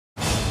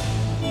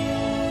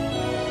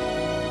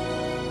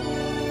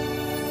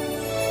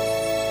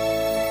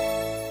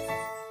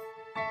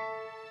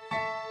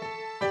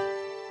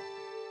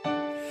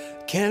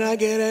Can I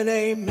get an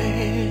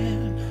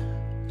amen?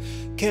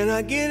 Can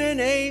I get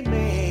an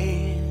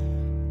amen?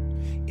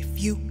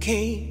 If you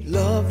can't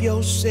love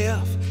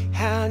yourself,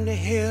 how in the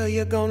hell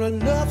you gonna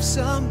love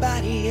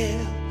somebody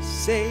else?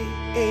 Say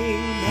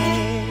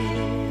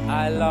amen.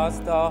 I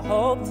lost all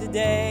hope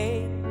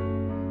today.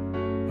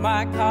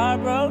 My car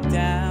broke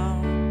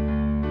down.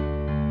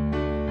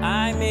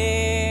 I'm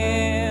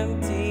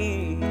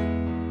empty.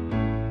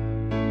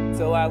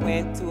 So I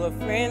went to a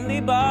friendly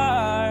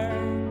bar.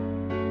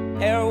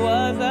 There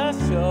was a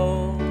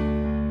show.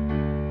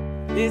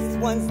 This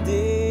one's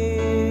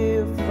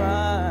different.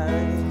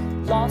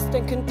 Lost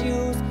and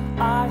confused,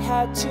 I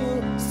had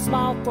to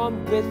smile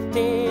from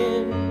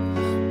within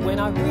when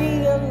I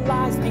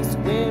realized these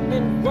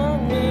women were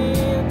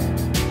men.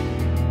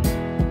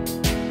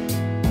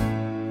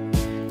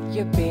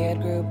 Your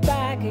beard grew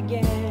back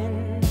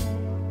again.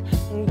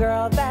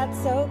 Girl,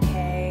 that's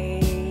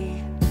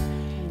okay.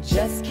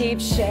 Just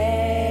keep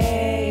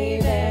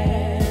shaving.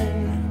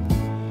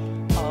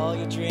 All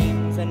your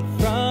dreams in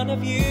front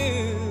of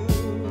you,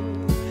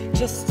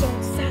 just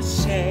don't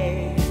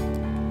sashay.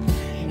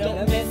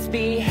 Don't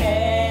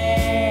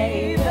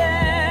misbehave.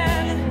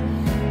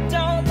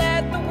 Don't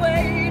let the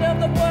weight of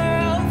the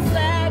world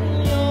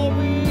flatten your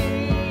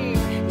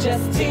reach.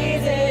 Just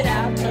tease it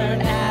out,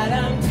 turn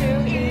Adam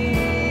to Eve.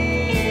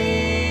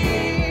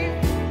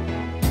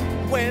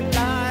 When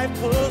life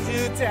pulls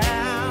you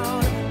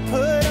down,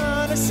 put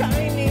on a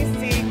shiny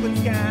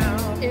sequin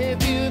gown.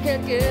 If you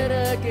can get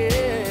a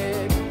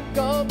gig,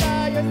 go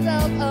buy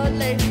yourself a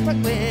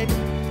lace-front wig.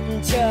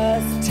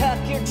 Just tuck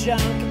your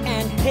junk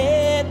and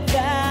hit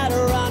that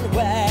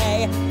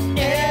runway.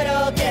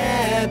 It'll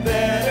get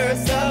better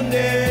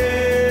someday.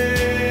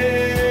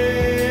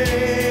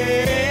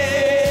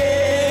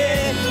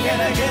 Can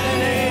I get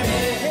an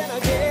amen? Can I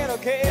get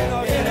okay? Can I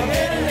get an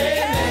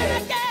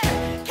amen?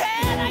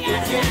 Can I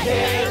get If you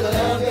can't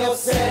love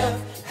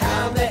yourself,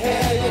 how the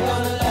hell you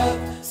gonna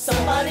love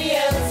somebody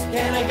else?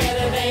 Can I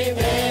get an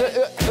amen?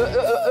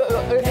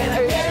 Can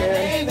I get an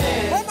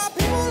amen? Where my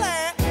people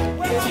at?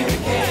 If you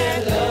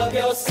can't love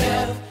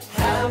yourself,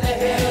 how the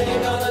hell you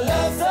gonna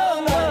love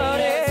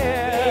somebody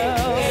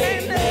else?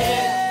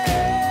 Amen.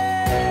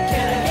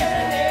 Can I get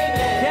an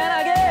amen? Can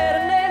I get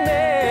an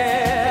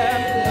amen?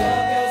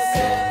 Love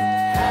yourself,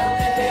 how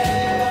the hell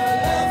you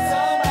gonna love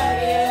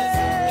somebody else?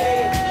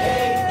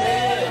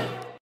 Amen.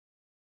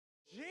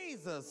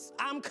 Jesus,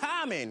 I'm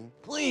coming.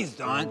 Please,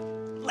 Don.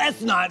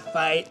 Let's not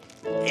fight.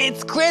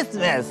 It's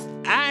Christmas.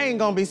 I ain't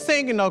gonna be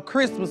singing no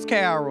Christmas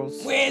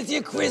carols. Where's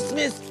your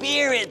Christmas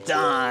spirit,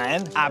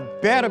 Don? I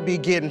better be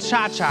getting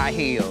cha-cha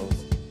heels.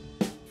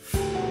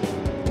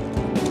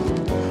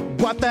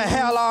 What the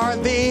hell are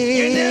these?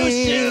 Your new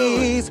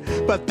shoes.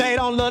 But they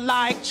don't look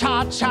like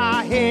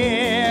cha-cha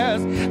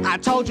heels. I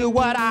told you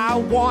what I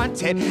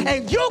wanted,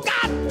 and you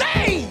got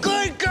these!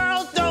 Good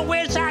girls don't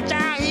wear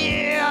cha-cha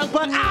heels.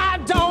 But I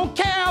don't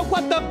care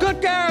what the good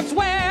girls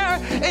wear.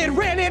 It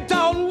really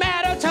don't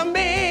matter to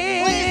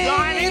me. Please,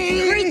 Don,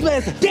 it's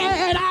Christmas.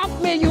 Get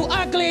off me, you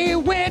ugly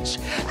witch.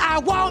 I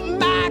want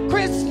my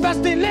Christmas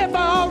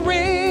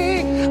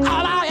delivery.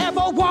 All I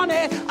ever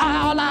wanted,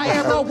 all I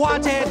ever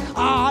wanted,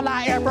 all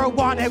I ever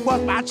wanted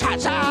was my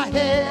cha-cha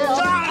heels.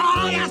 All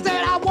I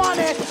said I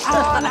wanted,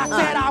 all I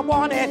said I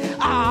wanted,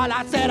 all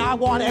I said I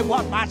wanted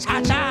was my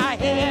cha-cha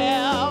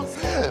heels.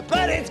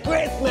 But it's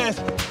Christmas.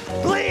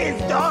 Please,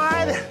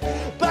 Don.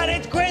 But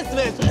it's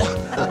Christmas. Please,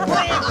 Don.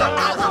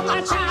 I want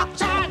my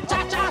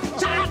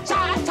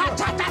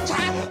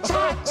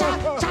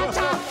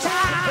cha-cha-cha-cha-cha-cha-cha-cha-cha-cha-cha-cha-cha.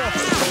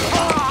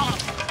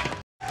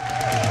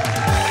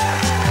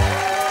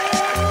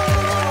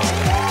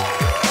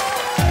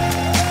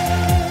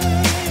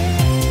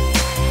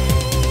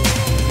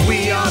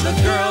 We are the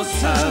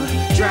girls of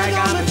Drag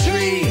on a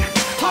Tree.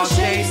 All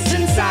shapes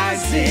and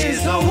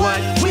sizes are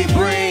what we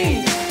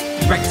bring.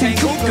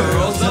 Rectangle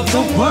girls of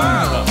the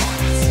world.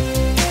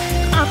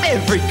 I'm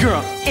every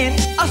girl in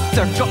a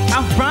circle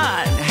I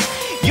run.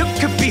 You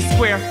could be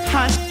square,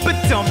 hon, but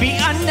don't be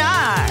a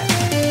nut.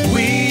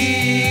 We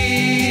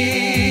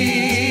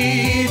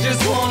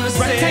just wanna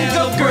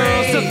Rectangle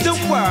girls of the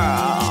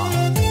world.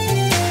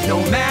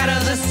 No matter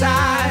the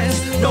size,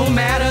 no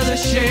matter the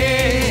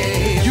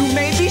shape. You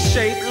may be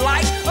shaped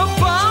like a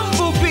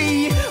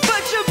bumblebee,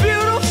 but you're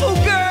beautiful,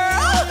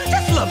 girl.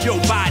 Just love your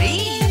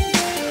body.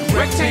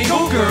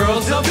 Rectangle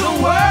girls of the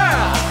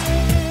world.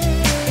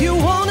 You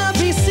wanna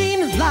be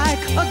seen like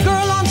a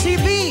girl on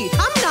TV.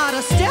 I'm not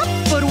a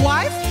Stepford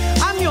wife,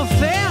 I'm your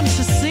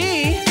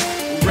fantasy.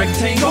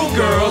 Rectangle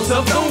girls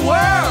of the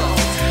world.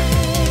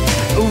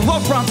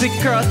 What wrong's it,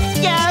 girls?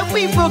 Yeah,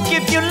 we will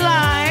give you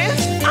life.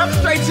 I'm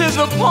straight to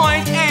the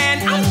point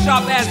and I'm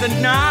sharp as a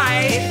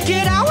knife.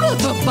 Get out of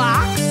the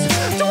box,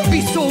 don't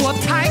be so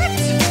uptight.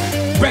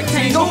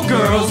 Rectangle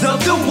girls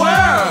of the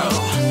world.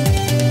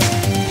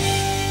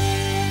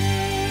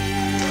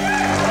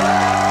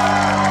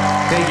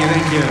 Thank you,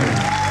 thank you.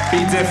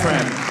 Be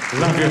different,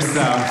 love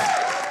yourself.